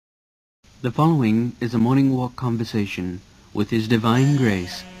The following is a morning walk conversation with His Divine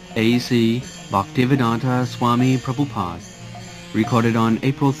Grace, A.C. Bhaktivedanta Swami Prabhupada, recorded on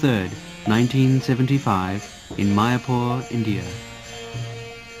April 3rd, 1975, in Mayapur, India.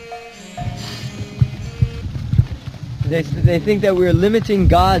 They think that we're limiting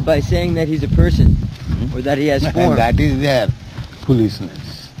God by saying that He's a person, or that He has form. And that is their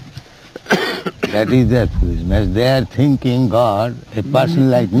foolishness. That is their foolishness. They are thinking God, a person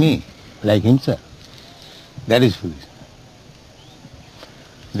like me, like himself. That is foolishness.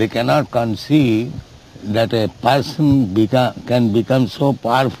 They cannot conceive that a person can become so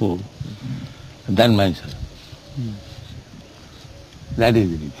powerful than myself. That is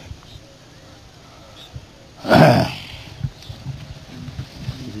the difference.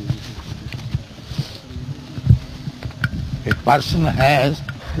 A person has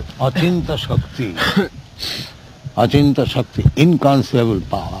Achinta Shakti, inconceivable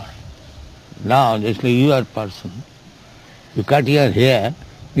power. Now, just like you are a person, you cut your hair,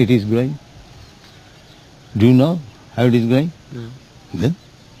 it is growing. Do you know how it is growing? No. Then?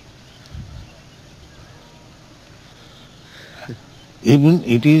 Even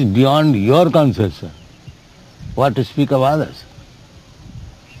it is beyond your conception. What to speak of others?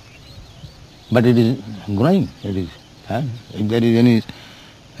 But it is growing. It is. If there is any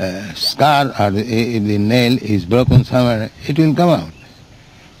scar or if the nail is broken somewhere, it will come out.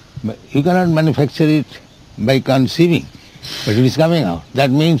 But you cannot manufacture it by conceiving, but it is coming out. That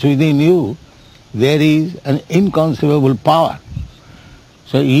means within you there is an inconceivable power.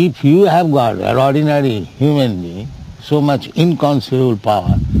 So if you have got an ordinary human being, so much inconceivable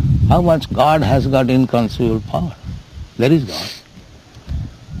power, how much God has got inconceivable power? There is God.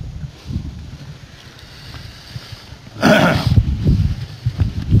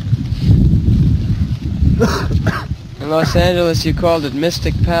 In Los Angeles, you called it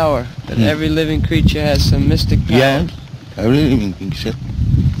mystic power, that every living creature has some mystic power. Yes, every living creature.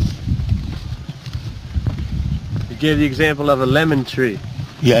 You gave the example of a lemon tree.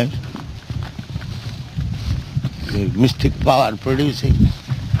 Yes. The mystic power producing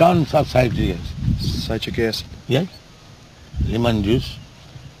tons of citric acid. Citric acid. Yes. Lemon juice.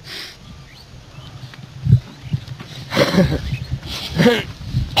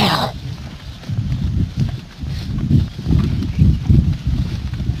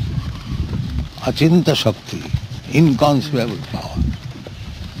 Achinta Shakti, inconceivable power.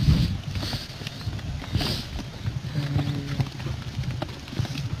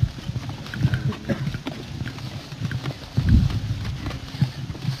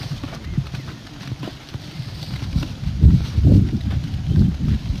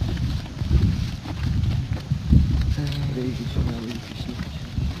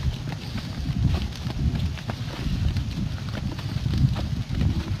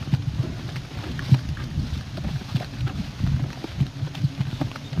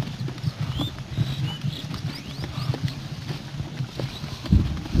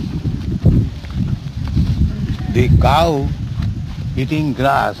 The cow eating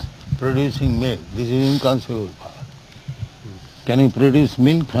grass, producing milk, this is inconceivable power. Can you produce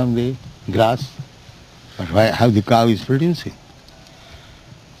milk from the grass? But how the cow is producing?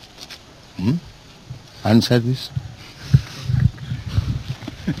 Answer this.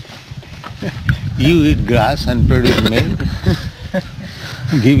 You eat grass and produce milk.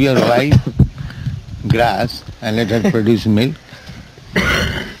 Give your wife grass and let her produce milk.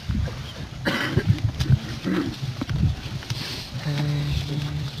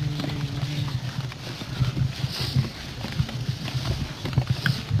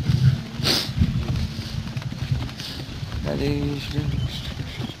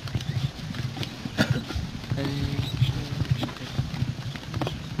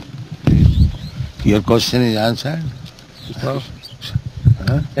 Your question is answered? Well,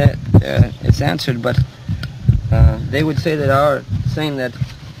 it's answered, but they would say that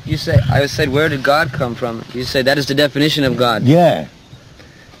I said, where did God come from? You say that is the definition of God. Yeah.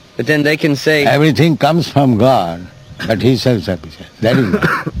 But then they can say everything comes from God, but He is self-sufficient. That is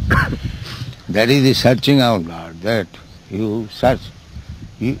God. That is the searching out God, that you search.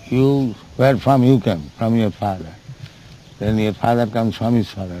 Where from you came? From your father. Then your father comes from his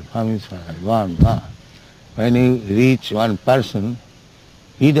father, one. When you reach one person,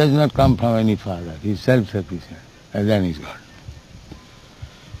 he does not come from any father. He is self-sufficient, and then he is God.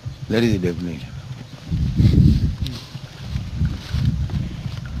 That is the definition.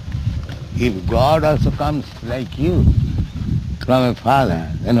 If God also comes like you, from a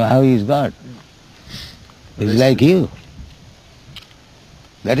father, then how he is God? He is like you.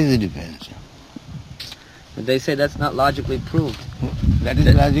 That is the difference. But they say that's not logically proved. That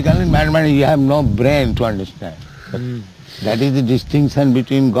is logically, man, you have no brain to understand. But that is the distinction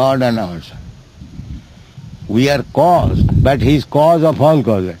between God and ourselves. We are cause, but He is cause of all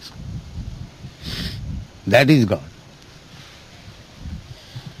causes. That is God.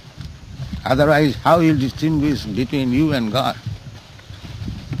 Otherwise, how you distinguish between you and God?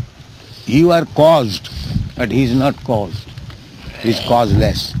 You are caused, but He is not caused. He is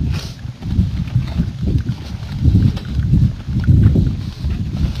causeless.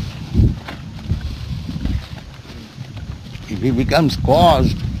 If He becomes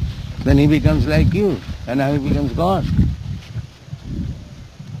caused, then He becomes like you, and now He becomes God.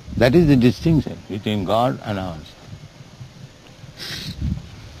 That is the distinction between God and ours.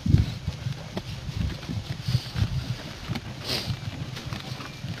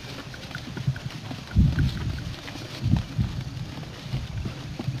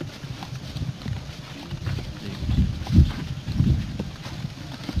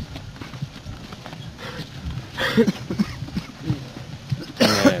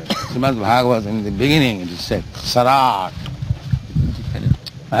 Srimad Bhagavad, in the beginning it is said, Sarat. Independent.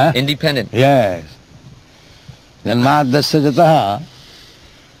 Huh? Independent. Yes. Janmadasya jataha,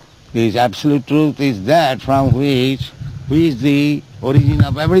 this absolute truth is that from which, who is the origin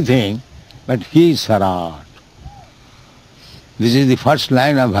of everything, but He is Sarat. This is the first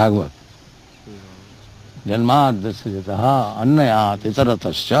line of Bhagavad. Janmadasya jataha annayat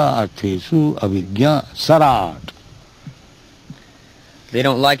itaratasya arthesu avijñā Sarat. They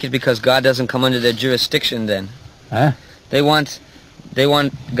don't like it because God doesn't come under their jurisdiction then. Huh? They want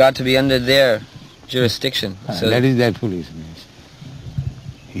God to be under their jurisdiction. So That is their foolishness.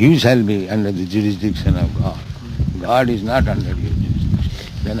 You shall be under the jurisdiction of God. God is not under your jurisdiction.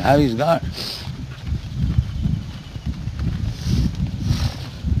 Then how is God?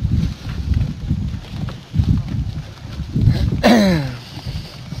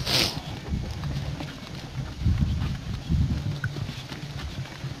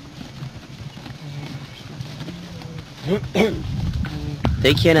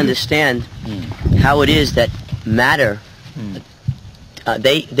 They can't understand how it is that matter,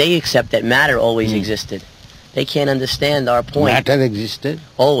 they accept that matter always existed. They can't understand our point. Matter existed?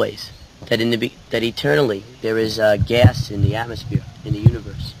 Always. That eternally there is gas in the atmosphere, in the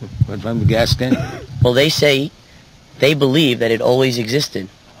universe. But from the gas came? Well, they believe that it always existed.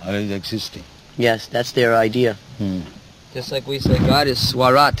 Always existing. Yes, that's their idea. just like we say God is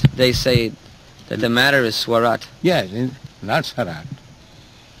Swarat, they say that the matter is Swarat. Yes, not Sarat.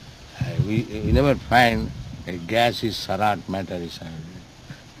 We never find a gas is Sarat, matter is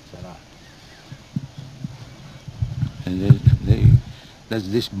Sarat. And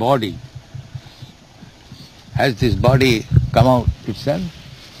does this body, has this body come out itself?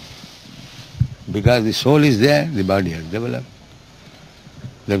 Because the soul is there, the body has developed.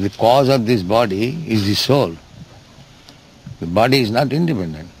 That the cause of this body is the soul. The body is not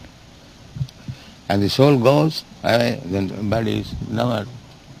independent. And the soul goes away, then the body is never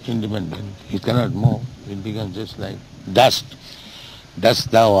independent. It cannot move. It becomes just like dust.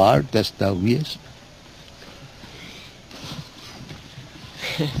 Dust thou art, dust thou beest.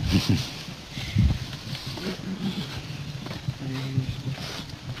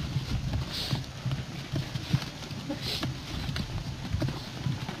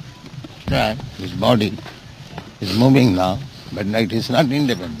 Right. This body is moving now, but it is not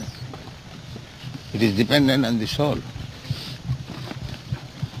independent. It is dependent on the soul.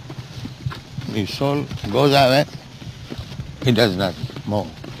 If soul goes away, it does not move.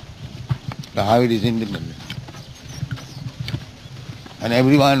 So how it is independent? And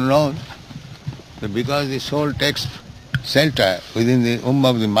everyone knows that because the soul takes shelter within the womb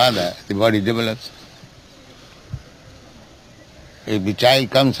of the mother, the body develops. If the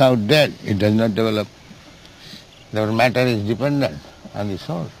child comes out dead, it does not develop. The matter is dependent on the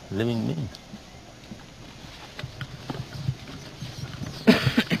soul, living being.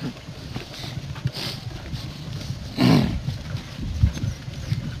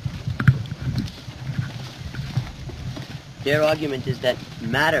 Their argument is that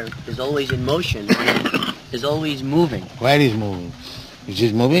matter is always in motion, is always moving. Where is moving? It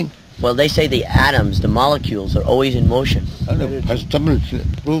is moving? Well, they say the atoms, the molecules, are always in motion. First of all,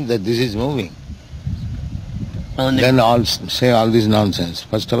 prove that this is moving. Well, Then all say all this nonsense.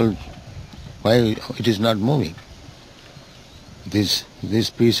 First of all, why it is not moving? This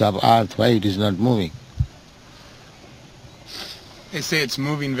piece of earth, why it is not moving? They say it's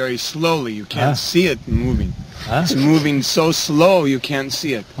moving very slowly. You can't see it moving. Huh? It's moving so slow you can't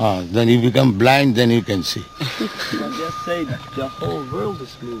see it. Then you become blind, then you can see. But just say the whole world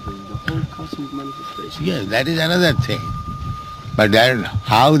is moving, the whole cosmic manifestation. Yes, that is another thing. But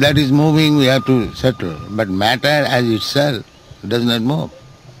how that is moving, we have to settle. But matter as itself does not move.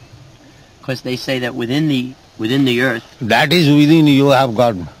 Because they say that within the earth, That is within. You have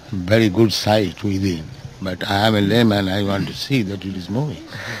got very good sight within. But I am a layman, I want to see that it is moving.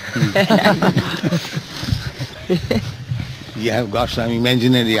 You have got some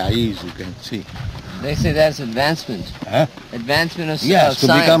imaginary eyes, you can see. They say that's advancement. Huh? Advancement of Yes, to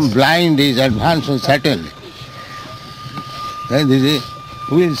science. become blind is advancement, certainly. Then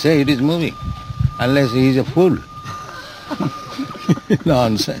who will say it is moving? Unless he is a fool.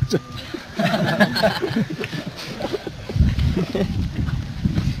 Nonsense.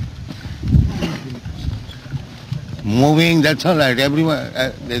 Moving, that's all right. Everyone,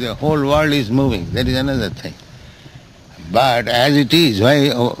 the whole world is moving. That is another thing. But as it is,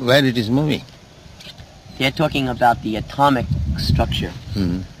 where it is moving? they're talking about the atomic structure.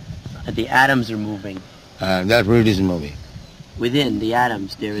 Mm. The atoms are moving. That's where it is moving. Within the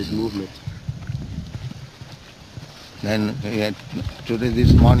atoms there is movement. Then today,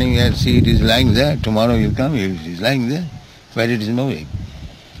 this morning, you see it is lying there. Tomorrow you come, it is lying there. Where it is moving.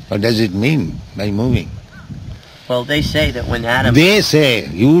 What does it mean by moving? Well, they say that when atoms... They say,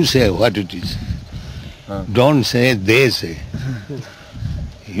 you say what it is. Don't say they say.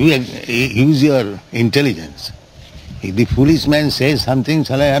 You use your intelligence. If the foolish man says something,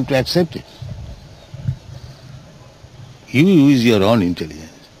 shall I have to accept it? You use your own intelligence.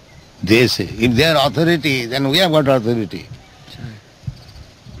 They say. If they are authority, then we have got authority.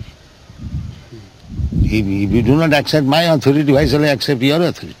 If you do not accept my authority, why shall I accept your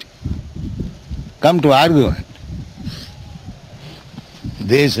authority? Come to argument.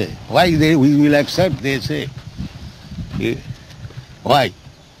 They say. Why we will accept, they say. Why?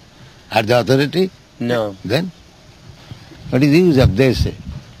 Are they authority? No. Then? What is the use of they say?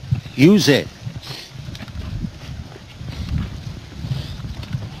 You say.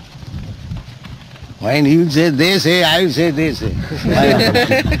 When you say they say, I will say they say.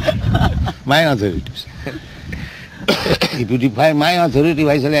 My authorities. If you defy my authority,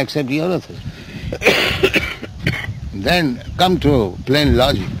 why shall I accept your authority? Then come to plain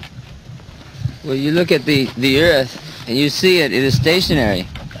logic. Well, you look at the earth and you see it is stationary.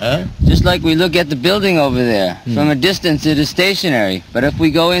 Huh? Just like we look at the building over there. From a distance it is stationary. But if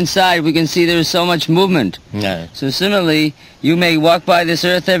we go inside we can see there is so much movement. Yeah. So similarly, you may walk by this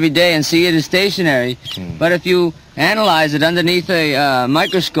earth every day and see it is stationary. But if you analyze it underneath a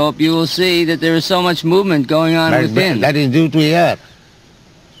microscope, you will see that there is so much movement going on within. That is due to air.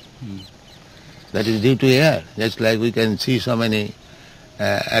 That is due to air. Just like we can see so many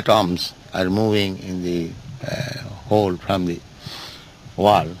atoms are moving in the hole from the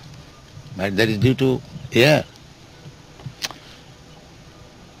wall. But that is due to air.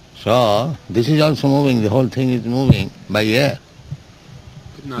 So, this is also moving, the whole thing is moving by air.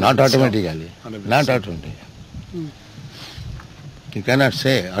 Not automatically. Not automatically. You cannot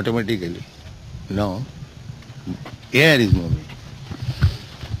say automatically. No. Air is moving.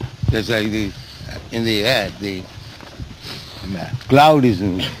 Just like in the air, the cloud is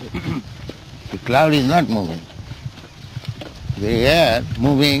moving. The cloud is not moving. The air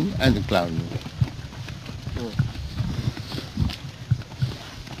moving and the cloud moving.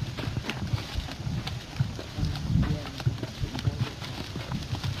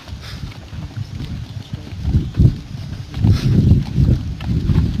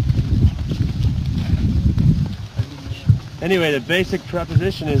 Anyway, the basic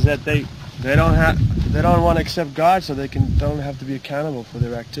proposition is that they don't want to accept God, so they don't have to be accountable for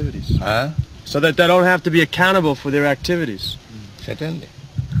their activities. So that they don't have to be accountable for their activities. Certainly.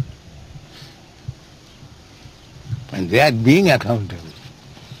 And they are being accountable.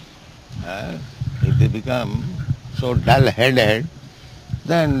 If they become so dull-headed,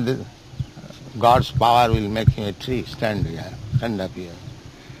 then God's power will make him a tree, stand up here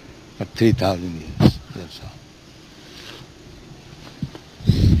for 3,000 years. That's all.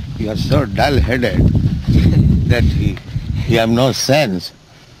 You are so dull-headed that you have no sense.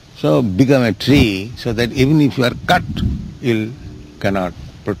 So become a tree so that even if you are cut, you cannot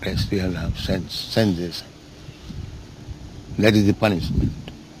protest. You have senses. That is the punishment.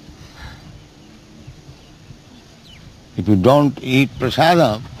 If you don't eat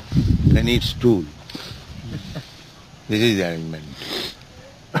prasadam, then eat stool. This is the arrangement.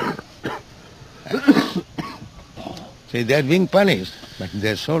 See, they are being punished, but they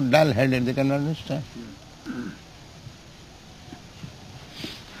are so dull-headed they cannot understand.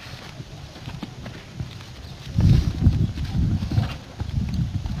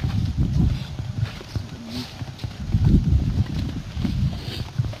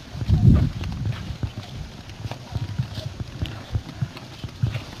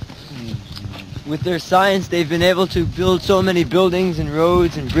 with their science, they've been able to build so many buildings and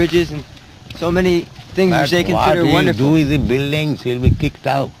roads and bridges and so many things which they consider what wonderful. do with the buildings, he'll be kicked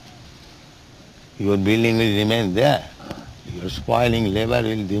out. Your building will remain there. Your spoiling labor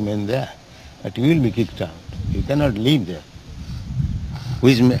will remain there. But you will be kicked out. You cannot live there. Who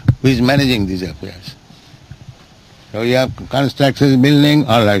is managing these affairs? So you have constructed a building,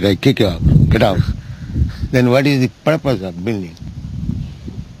 all right, I kick you out, get out. Then what is the purpose of building?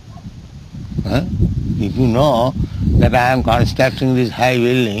 Huh? If you know that I am constructing this high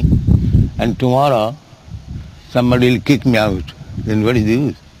building and tomorrow somebody will kick me out, then what is the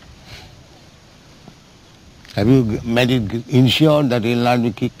use? Have you made it ensured that he will not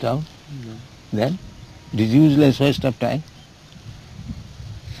be kicked out? No. Then it is useless waste of time.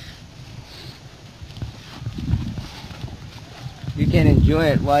 You can enjoy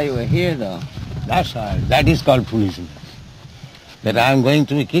it while you are here, though. That's all. That is called foolishness. That I am going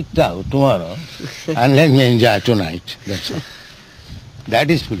to be kicked out tomorrow and let me enjoy tonight. That's all.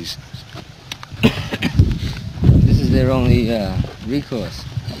 That is foolishness. This is their only recourse,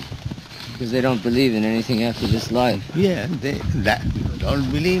 because they don't believe in anything after this life. Yeah, that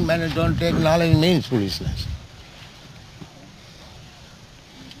don't believe and don't take knowledge means foolishness.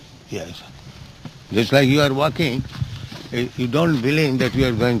 Yes. Just like you are walking, you don't believe that you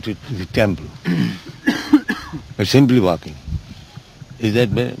are going to the temple. You're simply walking. Is that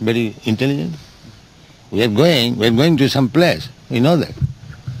very intelligent? We are going to some place. We know that.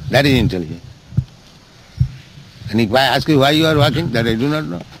 That is intelligent. And if I ask you why you are walking, that I do not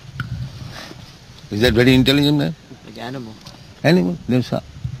know. Is that very intelligent man? Like animal. Animal, that's all.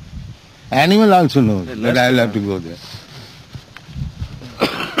 Animal also knows that I will have to go there.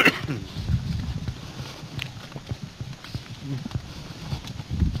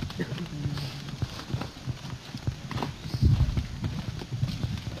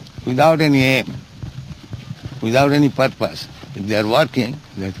 Without any aim, without any purpose. If they are working,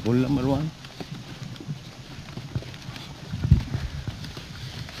 that's rule number one.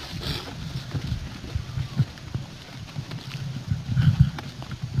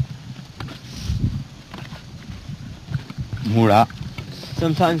 Mura.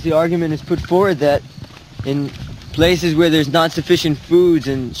 Sometimes the argument is put forward that in places where there's not sufficient foods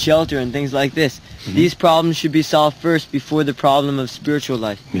and shelter and things like this, these problems should be solved first before the problem of spiritual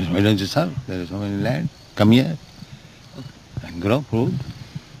life. Yes, why don't you solve? There is so many land. Come here and grow fruit.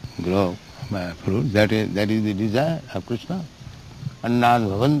 Grow fruit. That is the desire of Krishna. Annan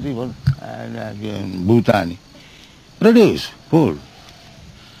bhavanti bhutani. Produce food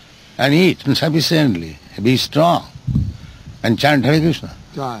and eat sufficiently. Be strong and chant Hare Krishna.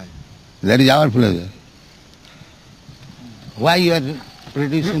 Right. That is our pleasure. Why you are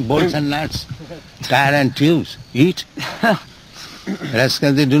producing bolts and nuts, tire and tubes? Eat.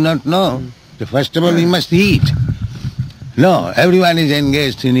 Rascals, they do not know. First of all, we must eat. No, everyone is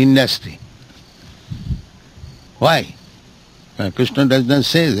engaged in industry. Why? Krishna does not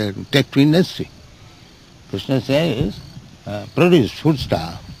say that take to industry. Krishna says produce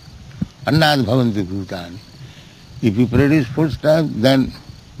foodstuff. Annad bhavanti bhutani. If you produce foodstuff, then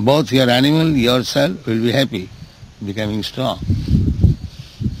both your animal, yourself will be happy, becoming strong.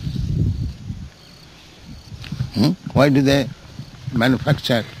 Why do they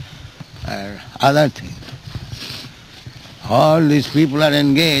manufacture other things? All these people are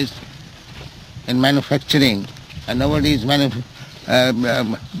engaged in manufacturing and nobody is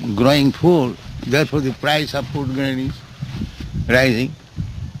growing food. Therefore the price of food grain is rising.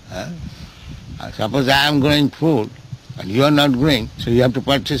 Suppose I am growing food and you are not growing, so you have to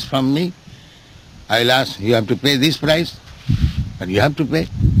purchase from me. I will ask, you have to pay this price, and you have to pay.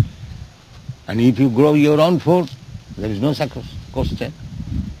 And if you grow your own food, there is no such question.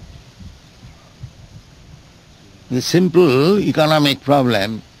 The simple economic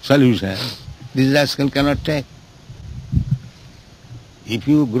problem solution, this rascal cannot take. If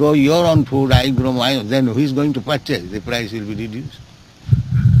you grow your own food, I grow my own, then who is going to purchase? The price will be reduced.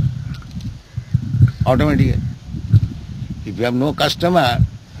 Automatically. If you have no customer,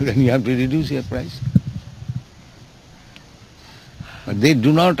 then you have to reduce your price. But they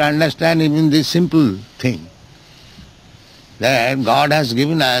do not understand even this simple thing, that God has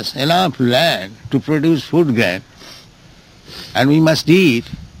given us enough land to produce food grain and we must eat.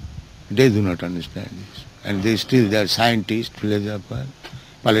 They do not understand this. And they are scientists, philosophers,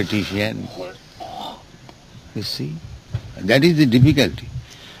 politicians. You see? That is the difficulty.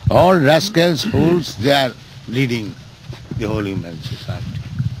 All rascals, fools, they are leading the whole human society.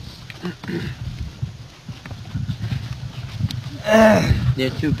 They're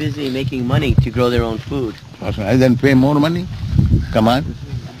too busy making money to grow their own food. Then pay more money. Come on.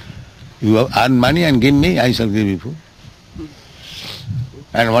 You earn money and give me, I shall give you food.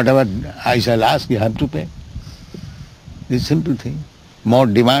 And whatever I shall ask, you have to pay. This simple thing. More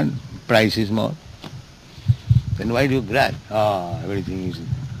demand, price is more. Then why do you grab? Oh, everything is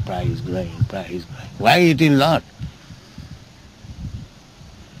price growing. Why it is not?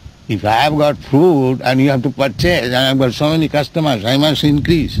 If I have got food and you have to purchase and I have got so many customers, I must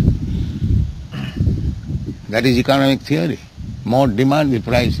increase. That is economic theory. More demand, the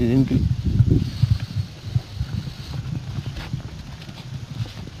price is increased.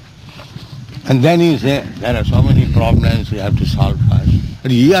 And then you say, there are so many problems we have to solve first.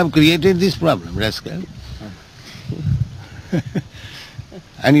 But you have created this problem, rascal.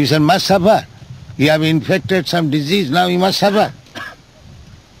 And you say, must suffer. You have infected some disease, now you must suffer.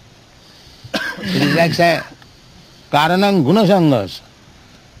 It is like saying, karanam gunasangas.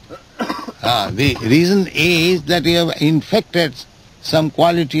 The reason is that you have infected some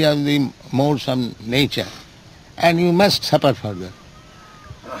quality of the modes of nature, and you must suffer for that.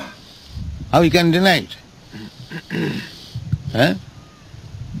 How you can deny it?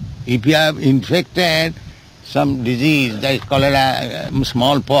 If you have infected some disease like cholera,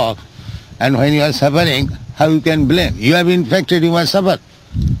 smallpox, and when you are suffering, how you can blame? You have infected, you must suffer.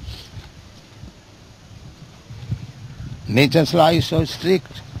 Nature's law is so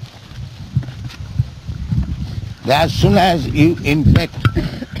strict. That as soon as you infect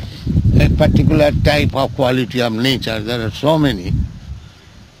a particular type of quality of nature, there are so many,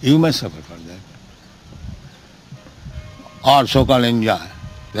 you must suffer for that. Or so-called enjoy.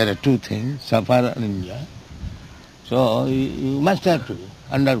 There are two things, suffer and enjoy. So you must have to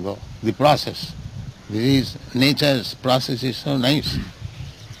undergo the process. This is nature's process is so nice.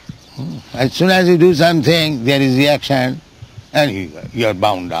 As soon as you do something, there is reaction and you are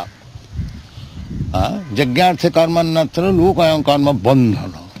bound up. Jagyartha karma natra lokayam karma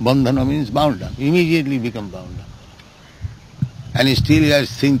bandhana. Bandhana means bound up. Immediately become bound up. And still you are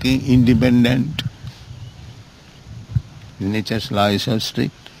thinking independent. Nature's law is so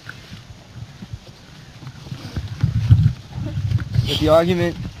strict. But the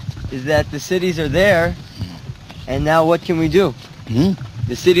argument is that the cities are there, and now what can we do?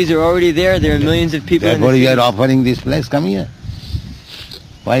 The cities are already there. There are millions of people in the Therefore you cities. are offering this place, come here.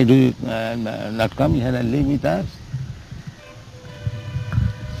 Why do you not come here and live with us?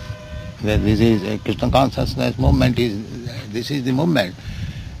 That this is a Krishna consciousness movement. This is the movement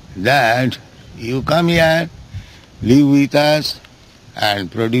that you come here, live with us,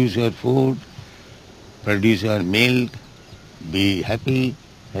 and produce your food, produce your milk, be happy,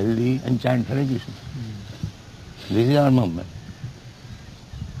 healthy, and chant Hare Krishna. This is our movement.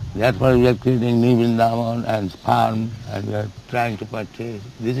 Therefore we are creating new Vrindavan and farm, and we are trying to purchase.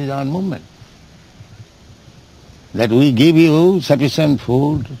 This is our movement. That we give you sufficient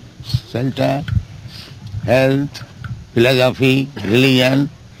food, shelter, health, philosophy, religion,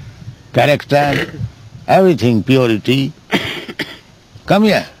 character, everything, purity. Come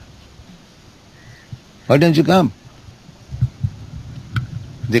here. Why don't you come?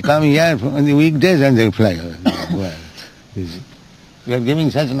 They come here on the weekdays and they fly away. Well, we are giving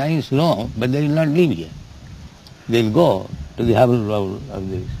such nice law, but they will not live here. They will go to the hubble of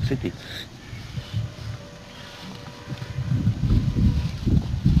the city.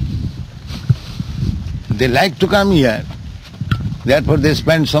 They like to come here, therefore they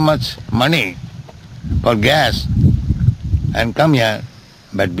spend so much money for gas and come here,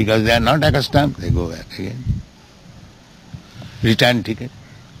 but because they are not accustomed, they go back again. Return ticket.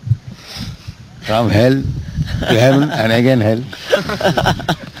 From hell to heaven and again hell.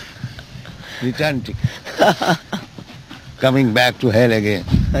 Return ticket. Coming back to hell again.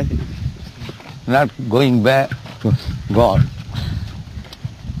 Not going back to God.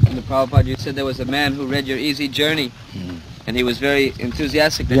 In the Prabhupada, you said there was a man who read your Easy Journey, and he was very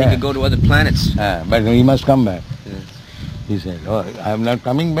enthusiastic that he could go to other planets. But he must come back. Yes. He said, oh, I am not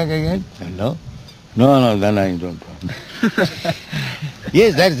coming back again? No. No, then I don't come.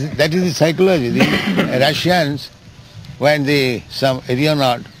 Yes, that is the psychology. The Russians, when some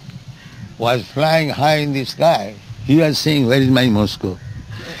aeronaut was flying high in the sky, he was saying, where is my Moscow?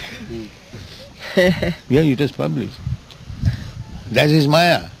 Yeah, it is published. That is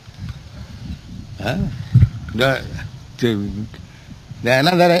Maya.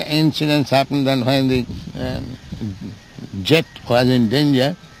 Another incident happened then when the jet was in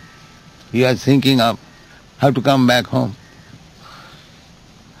danger. He was thinking of how to come back home.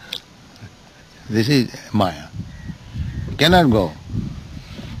 This is Maya. You cannot go.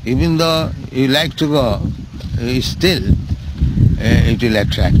 Even though you like to go, still it will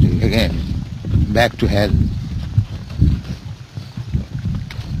attract you again, back to hell.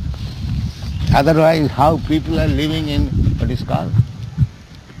 Otherwise, how people are living in what is called?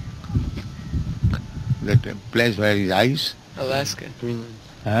 That place where is ice? Alaska. Greenland.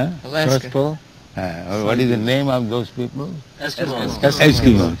 Huh? Alaska. North Pole? What is the name of those people? Eskimos.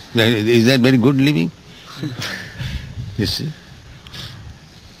 Eskimos. Is that very good living? You see?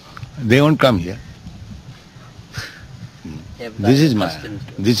 They won't come here. This is Maya.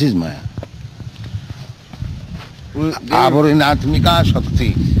 This is Maya. Avarinatmika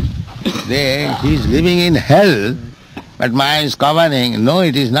Shakti. He is living in hell, but Maya is covering. No,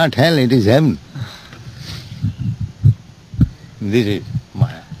 it is not hell, it is heaven. This is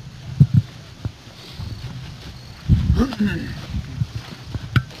Maya.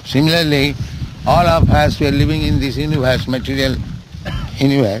 Similarly, all of us, we are living in this universe, material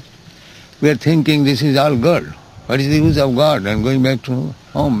universe. We are thinking this is all good. What is the use of God? And going back to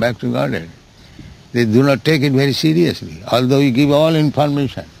home, back to Godhead. They do not take it very seriously, although you give all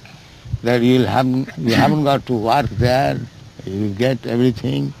information that you haven't got to work there, you will get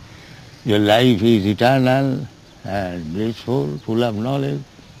everything, your life is eternal and blissful, full of knowledge.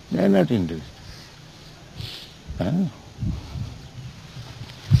 They are not interested. Huh?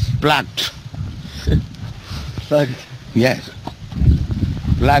 Plucked. Plugged. Yes.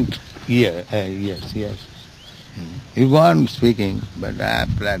 Plugged ear. Yes. You go on speaking, but I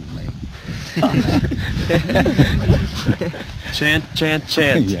plugged my... Chant.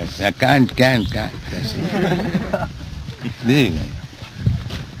 Yes, I can't. That's it. This is it.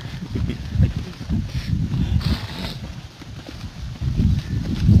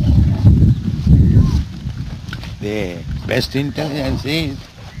 The best intelligence is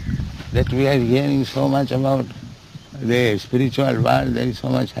that we are hearing so much about the spiritual world, there is so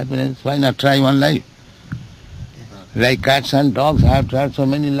much happiness. Why not try one life? Like cats and dogs have tried so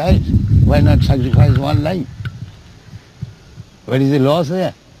many lives. Why not sacrifice one life? What is the loss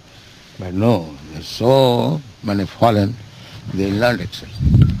there? But no, they're so fallen, they will not accept.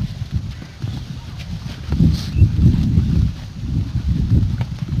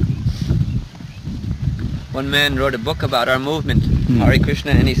 One man wrote a book about our movement, Hare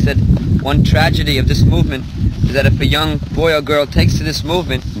Krishna, and he said one tragedy of this movement is that if a young boy or girl takes to this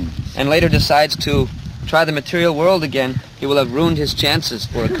movement and later decides to try the material world again, he will have ruined his chances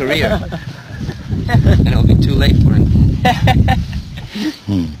for a career. And it will be too late for him.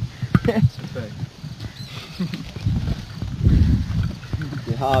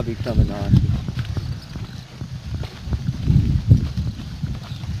 The hobby coming on.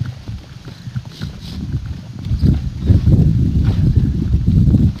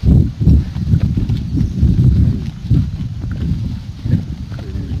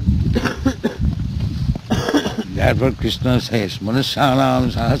 Therefore Krishna says,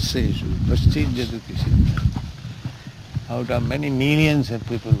 Manusyanam sahasreshu praschijyatu siddha. Out of many millions of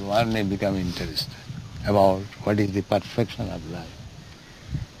people, one may become interested about what is the perfection of life.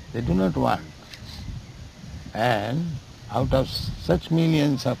 They do not want. And out of such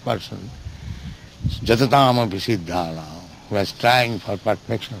millions of persons, jatatam siddhana, who are striving for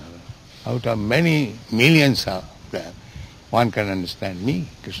perfection, out of many millions of them, one can understand me,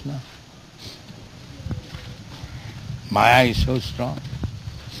 Krishna. Maya is so strong.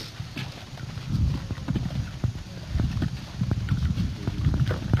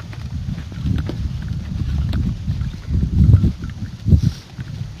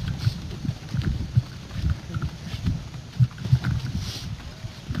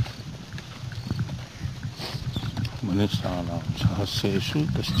 Manusyanam sahasreshu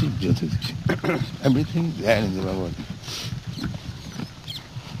praschijyatu. Everything there in the Bhagavad Gita.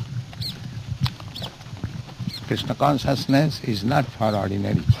 Krishna consciousness is not for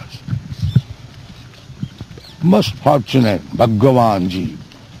ordinary person. Most fortunate Bhagavan Ji,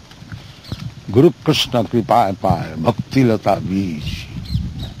 Guru Krishna Kripa Par, Bhakti Lata Beach.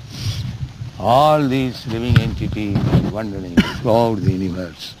 All these living entities are wandering throughout the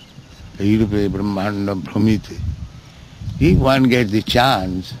universe. Irupe Brahmanda Brahmite. If one gets the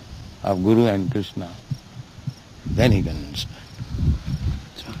chance of Guru and Krishna, then he can understand.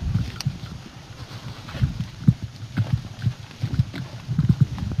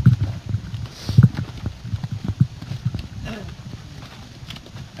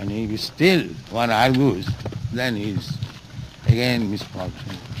 And if still one argues, then he is again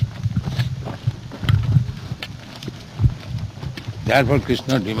misfortune. Therefore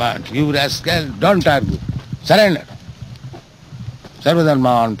Krishna demands, you rascal, don't argue, surrender.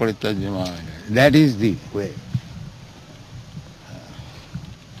 Sarvadharman parityajya. That is the way.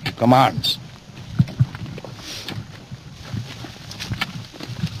 He commands.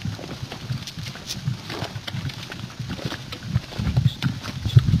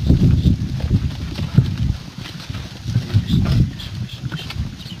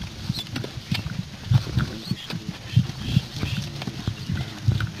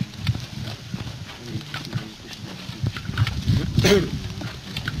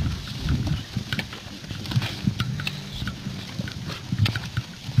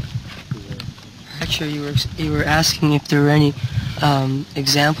 teacher, you were asking if there were any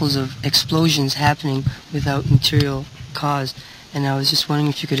examples of explosions happening without material cause, and I was just wondering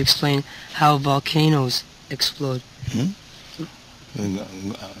if you could explain how volcanoes explode.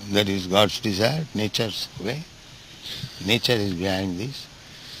 That is God's desire, nature's way. Nature is behind this.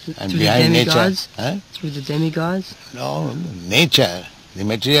 And through behind the demigods? nature... Through the demigods? No, nature, the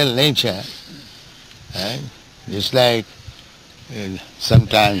material nature. Just like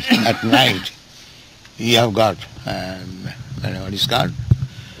sometimes at night you have got what is called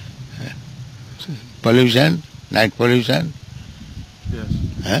pollution, night pollution.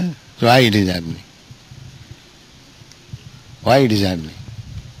 Yes. So why it is happening? Why it is happening?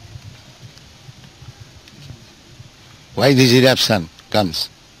 Why this eruption comes?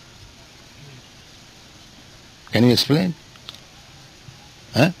 Can you explain?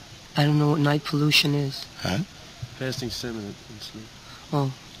 I don't know what night pollution is. Fasting semen and sleep.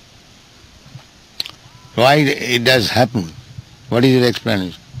 Oh. Why it does happen? What is your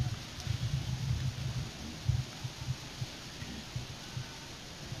explanation?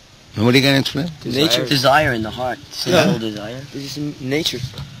 Nobody can explain? Nature. Desire in the heart. Sinful desire. This is nature.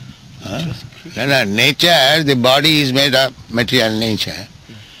 No, nature, the body is made of material nature,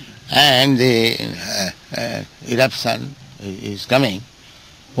 and the eruption is coming.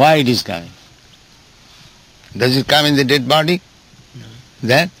 Why it is coming? Does it come in the dead body? No.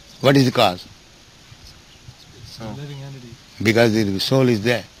 Then what is the cause? Living entity. Because the soul is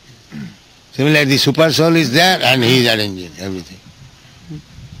there. Similarly, the super soul is there and he is arranging everything.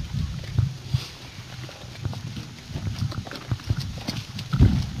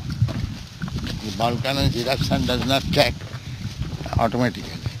 The volcano's eruption does not take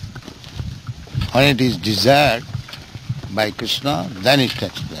automatically. When it is desired by Krishna, then it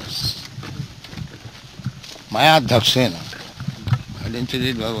takes place. Maya dhaksena. Didn't you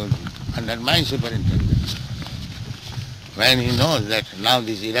read Bhagavad Gita? Under my superintendence. When he knows that now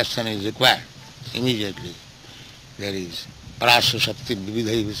this eruption is required, immediately there is Parasya Shakti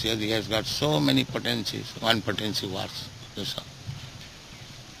Vividhai Visya. He has got so many potencies, one potency works. That's all.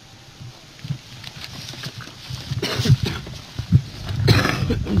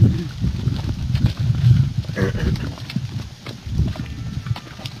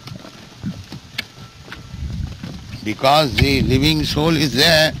 Because the living soul is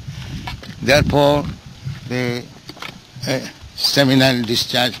there, therefore the seminal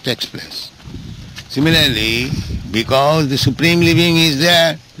discharge takes place. Similarly, because the Supreme Living is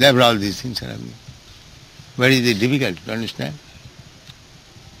there, therefore all these things are happening. Very is it difficult to understand?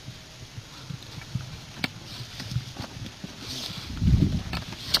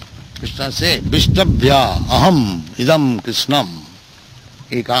 Krishna says, Vishtabhya aham idam Krishnam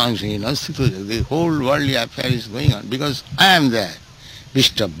ekangsena sthito. The whole worldly affair is going on because I am there.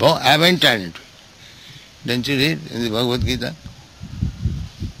 Vishtabhya, I have entered into it. Don't you read in the Bhagavad Gita?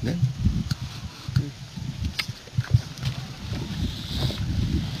 Then?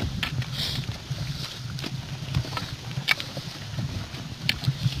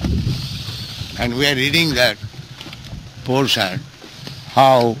 And we are reading that portion,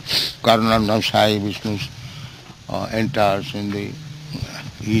 how Karnam Sai Vishnu enters in the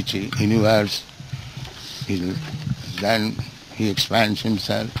each universe, then he expands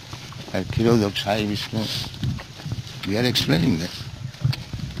himself at Kirodak Sai Vishnu. We are explaining that.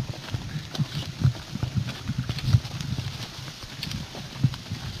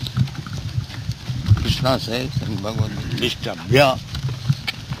 Krishna says in Bhagavad Gita, Vishtabhya.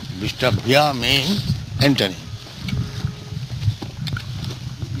 Vishtabhya means entering.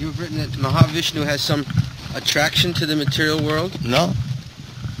 You've written that Mahavishnu has some attraction to the material world? No,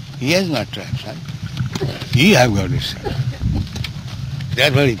 he has no attraction. He have got it.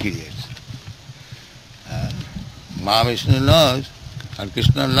 Therefore he creates. Mahavishnu knows, or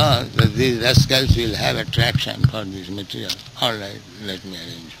Krishna knows, that these rascals will have attraction for this material. All right, let me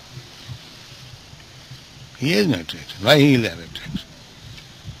arrange. He has no attraction. Why he will have attraction?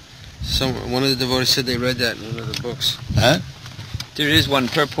 One of the devotees said they read that in one of the books. There is one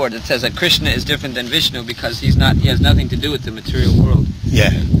purport that says that Krishna is different than Vishnu because he has nothing to do with the material world.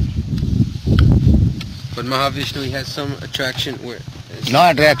 Yeah. But Mahavishnu, he has some attraction where... No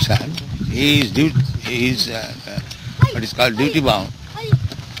attraction. He is what is called duty bound,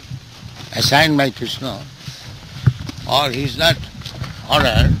 assigned by Krishna, or he is not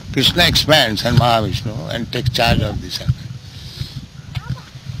ordered. Krishna expands and Mahavishnu and takes charge of this affair.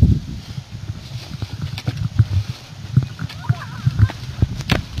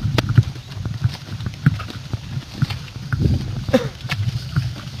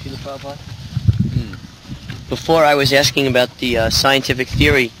 Before I was asking about the scientific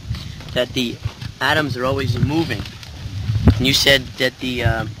theory that the atoms are always moving. And you said that the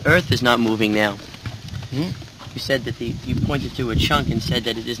Earth is not moving now. You said that you pointed to a chunk and said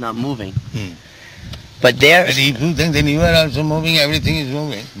that it is not moving. But there... But if you think then you are also moving, everything is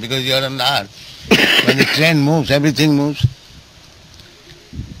moving, because you are on the earth. When the train moves, everything moves.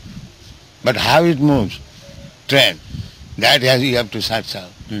 But how it moves, train, that you have to search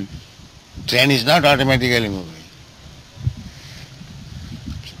out. Train is not automatically moving.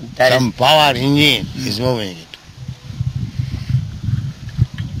 Some power engine is moving it.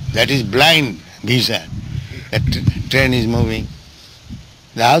 That is blind vision. That train is moving.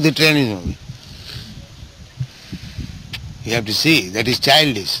 How the train is moving? You have to see, that is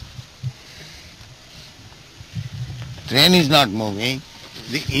childish. Train is not moving,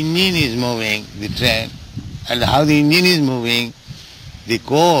 the engine is moving, the train. And how the engine is moving, the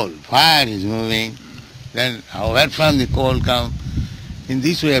coal, fire is moving. Then where from the coal come? In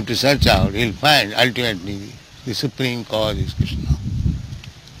this way you have to search out, you'll find ultimately the supreme cause is Krishna.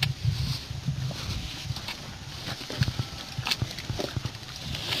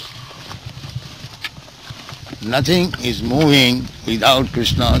 Nothing is moving without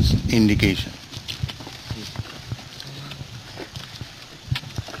Krishna's indication.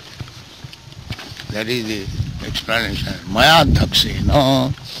 That is the explanation. Maya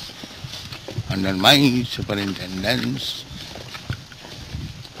Dhaksena, under my superintendence.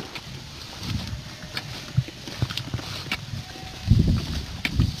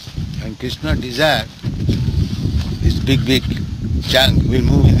 And Krishna desire, this big chunk will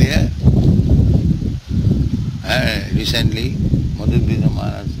move in the air. Recently, Madhurya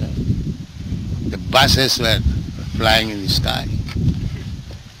Maharaj said, the buses were flying in the sky.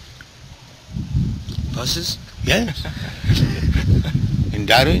 Buses? Yes. In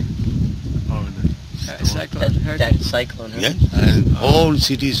Darwin. That cyclone. Yes. And whole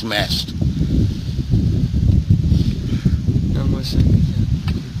city smashed. No more seconds.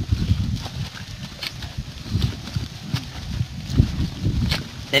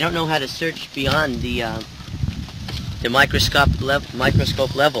 They don't know how to search beyond the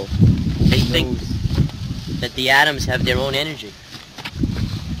microscope level. They think that the atoms have their own energy.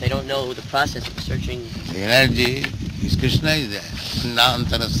 They don't know the process of searching. The energy is Krishna is there.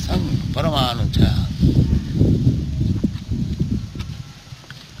 Nantarastham paramanucha.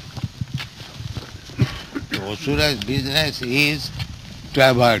 The Asura's business is to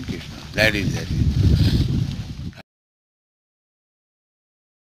avoid Krishna. That is that.